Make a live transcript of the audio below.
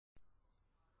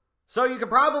So you could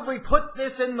probably put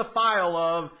this in the file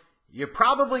of, you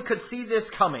probably could see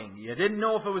this coming. You didn't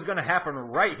know if it was going to happen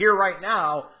right here, right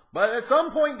now, but at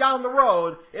some point down the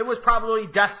road, it was probably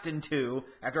destined to.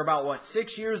 After about,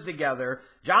 6 years together,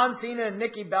 John Cena and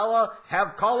Nikki Bella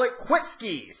have call it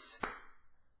quitskis.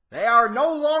 They are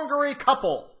no longer a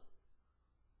couple.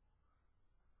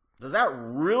 Does that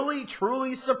really,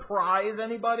 truly surprise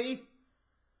anybody?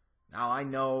 Now, I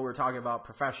know we're talking about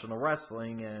professional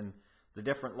wrestling and the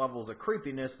different levels of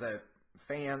creepiness that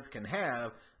fans can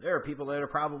have. There are people that are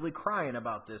probably crying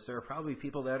about this. There are probably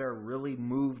people that are really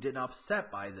moved and upset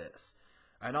by this.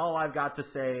 And all I've got to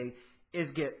say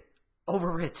is get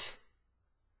over it.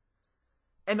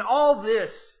 And all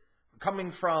this coming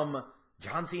from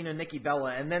John Cena and Nikki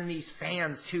Bella, and then these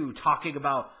fans too talking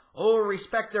about, oh,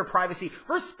 respect their privacy.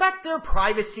 Respect their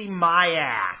privacy, my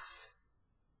ass.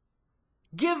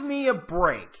 Give me a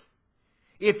break.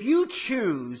 If you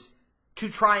choose to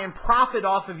try and profit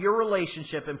off of your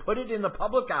relationship and put it in the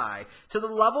public eye to the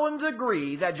level and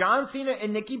degree that John Cena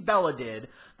and Nikki Bella did,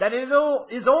 that it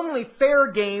is only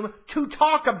fair game to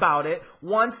talk about it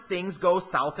once things go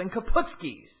south in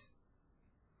Kaputskis.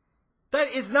 That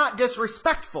is not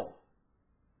disrespectful.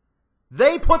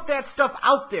 They put that stuff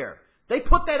out there. They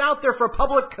put that out there for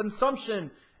public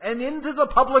consumption and into the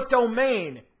public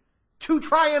domain to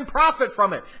try and profit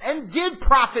from it, and did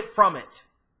profit from it.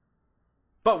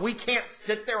 But we can't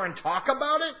sit there and talk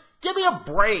about it? Give me a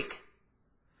break.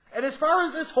 And as far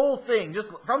as this whole thing,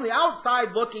 just from the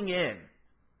outside looking in,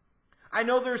 I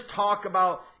know there's talk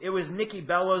about it was Nikki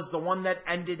Bella's the one that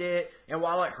ended it, and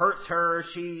while it hurts her,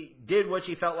 she did what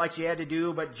she felt like she had to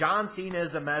do, but John Cena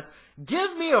is a mess.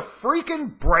 Give me a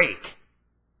freaking break.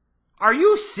 Are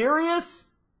you serious?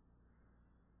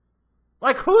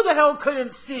 Like, who the hell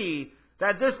couldn't see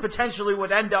that this potentially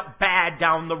would end up bad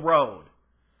down the road?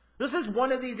 This is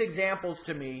one of these examples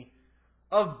to me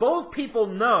of both people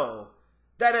know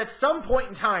that at some point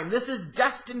in time, this is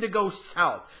destined to go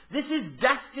south. This is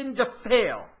destined to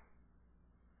fail.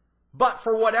 But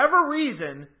for whatever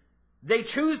reason, they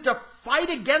choose to fight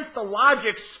against the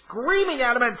logic, screaming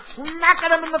at them and smacking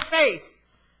them in the face,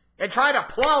 and try to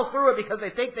plow through it because they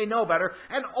think they know better,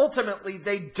 and ultimately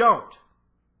they don't.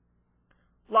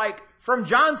 Like, from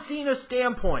John Cena's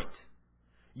standpoint,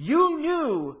 you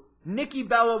knew Nikki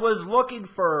Bella was looking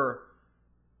for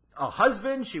a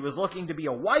husband. She was looking to be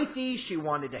a wifey. She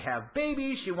wanted to have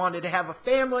babies. She wanted to have a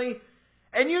family.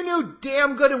 And you knew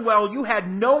damn good and well you had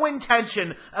no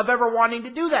intention of ever wanting to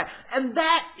do that. And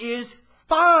that is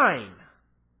fine.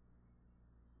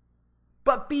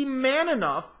 But be man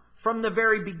enough from the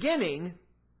very beginning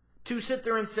to sit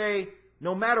there and say,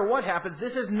 no matter what happens,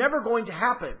 this is never going to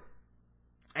happen.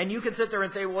 And you can sit there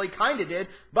and say, well, he kind of did,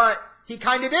 but he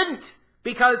kind of didn't.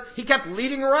 Because he kept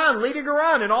leading her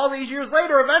on, and all these years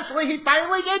later, eventually he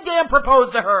finally did damn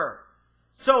propose to her.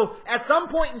 So, at some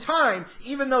point in time,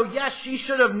 even though, yes, she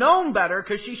should have known better,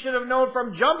 because she should have known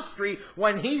from Jump Street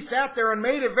when he sat there and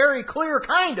made it very clear,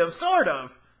 kind of, sort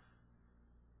of.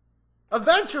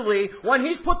 Eventually, when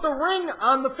he's put the ring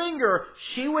on the finger,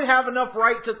 she would have enough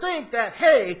right to think that,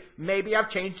 hey, maybe I've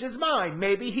changed his mind.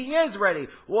 Maybe he is ready.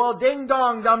 Well, ding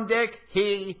dong, dumb dick,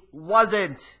 he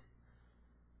wasn't.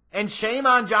 And shame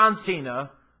on John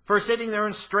Cena for sitting there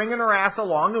and stringing her ass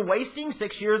along and wasting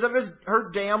 6 years of her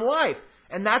damn life.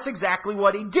 And that's exactly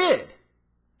what he did.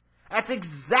 That's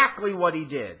exactly what he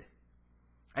did.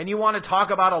 And you want to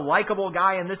talk about a likable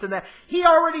guy and this and that. He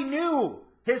already knew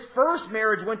his first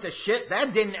marriage went to shit.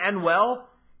 That didn't end well.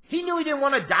 He knew he didn't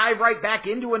want to dive right back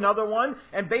into another one.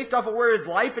 And based off of where his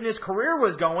life and his career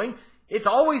was going, it's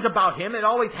always about him. It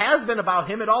always has been about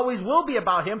him. It always will be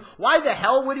about him. Why the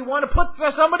hell would he want to put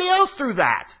somebody else through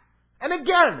that? And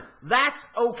again, that's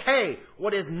okay.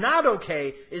 What is not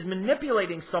okay is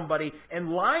manipulating somebody and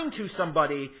lying to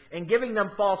somebody and giving them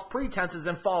false pretenses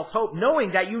and false hope,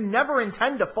 knowing that you never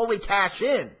intend to fully cash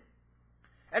in.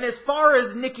 And as far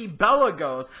as Nikki Bella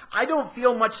goes, I don't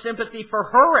feel much sympathy for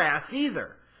her ass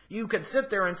either. You could sit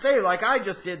there and say, like I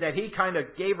just did, that he kind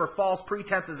of gave her false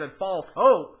pretenses and false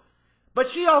hope. But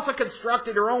she also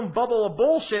constructed her own bubble of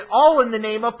bullshit, all in the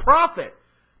name of profit.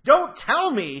 Don't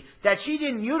tell me that she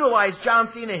didn't utilize John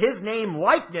Cena, his name,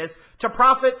 likeness, to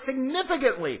profit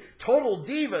significantly. Total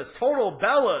divas, total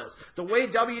Bellas, the way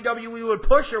WWE would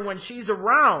push her when she's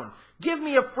around. Give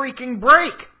me a freaking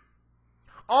break.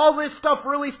 All this stuff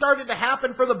really started to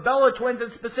happen for the Bella twins,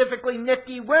 and specifically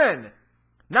Nikki when?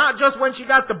 Not just when she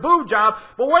got the boob job,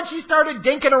 but when she started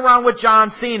dinking around with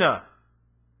John Cena.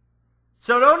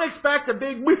 So don't expect a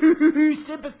big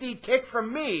sympathy kick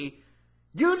from me.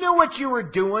 You knew what you were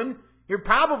doing. You're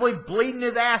probably bleeding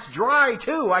his ass dry,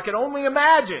 too. I can only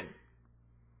imagine.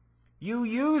 You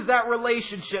use that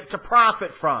relationship to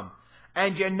profit from.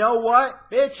 And you know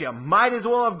what? Bitch, you might as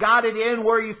well have got it in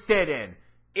where you fit in.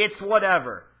 It's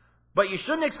whatever. But you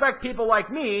shouldn't expect people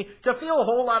like me to feel a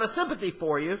whole lot of sympathy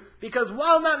for you, because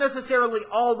while not necessarily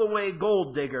all the way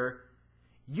gold digger,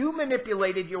 you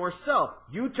manipulated yourself.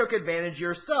 You took advantage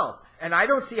yourself. And I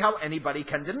don't see how anybody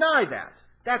can deny that.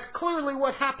 That's clearly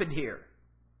what happened here.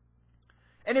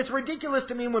 And it's ridiculous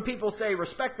to me when people say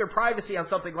respect their privacy on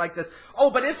something like this.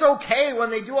 Oh, but it's okay when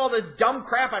they do all this dumb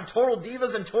crap on Total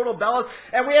Divas and Total Bellas,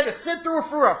 and we had to sit through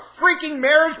for a freaking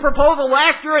marriage proposal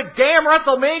last year at damn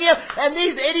WrestleMania, and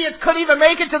these idiots couldn't even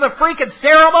make it to the freaking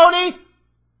ceremony?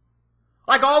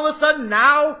 Like all of a sudden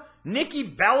now, Nikki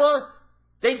Bella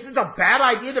thinks it's a bad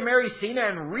idea to marry Cena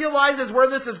and realizes where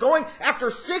this is going?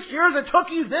 After 6 years it took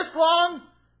you this long?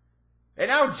 And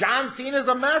now John Cena's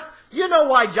a mess? You know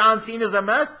why John Cena's a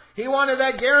mess. He wanted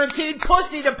that guaranteed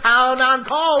pussy to pound on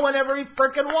call whenever he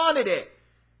frickin' wanted it.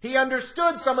 He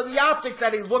understood some of the optics,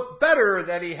 that he looked better,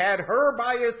 that he had her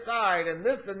by his side, and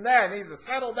this and that, and he's a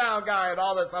settled down guy and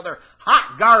all this other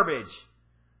hot garbage.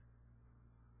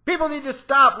 People need to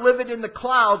stop living in the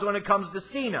clouds when it comes to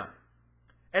Cena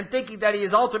and thinking that he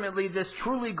is ultimately this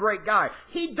truly great guy.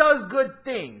 He does good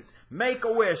things,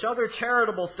 Make-A-Wish, other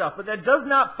charitable stuff, but that does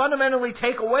not fundamentally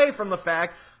take away from the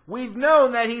fact we've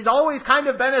known that he's always kind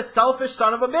of been a selfish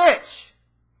son of a bitch.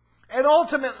 And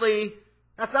ultimately,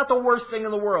 that's not the worst thing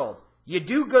in the world. You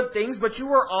do good things, but you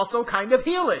are also kind of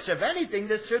heelish. If anything,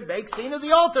 this should make Cena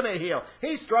the ultimate heel.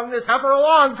 He strung this heifer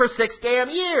along for 6 damn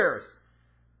years.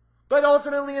 But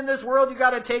ultimately in this world, you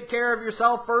got to take care of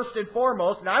yourself first and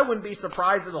foremost. And I wouldn't be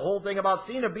surprised if the whole thing about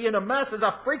Cena being a mess is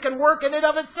a freaking work in and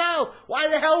of itself. Why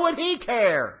the hell would he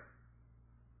care?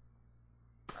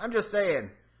 I'm just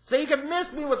saying. So you can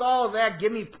miss me with all of that.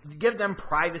 Give them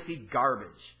privacy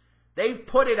garbage. They've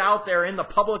put it out there in the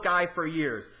public eye for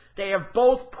years. They have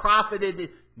both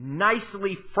profited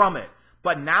nicely from it.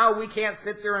 But now we can't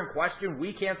sit there and question.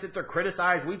 We can't sit there and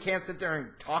criticize. We can't sit there and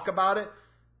talk about it.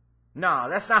 No,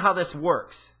 that's not how this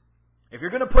works. If you're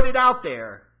going to put it out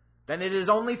there, then it is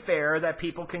only fair that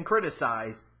people can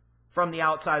criticize from the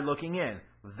outside looking in.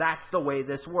 That's the way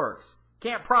this works.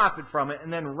 Can't profit from it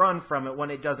and then run from it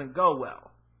when it doesn't go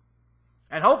well.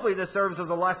 And hopefully this serves as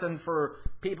a lesson for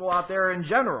people out there in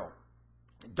general.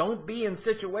 Don't be in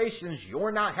situations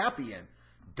you're not happy in.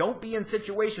 Don't be in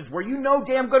situations where you know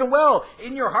damn good and well,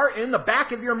 in your heart and in the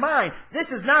back of your mind,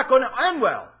 this is not going to end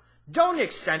well. Don't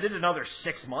extend it another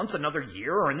 6 months, another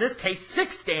year, or in this case,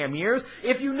 6 damn years.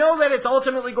 If you know that it's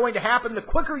ultimately going to happen, the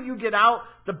quicker you get out,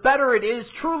 the better it is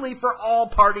truly for all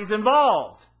parties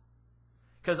involved.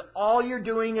 Because all you're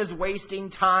doing is wasting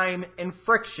time and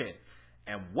friction.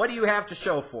 And what do you have to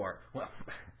show for it? Well,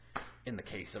 in the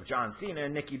case of John Cena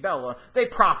and Nikki Bella, they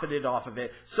profited off of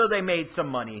it, so they made some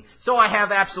money. So I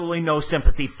have absolutely no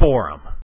sympathy for them.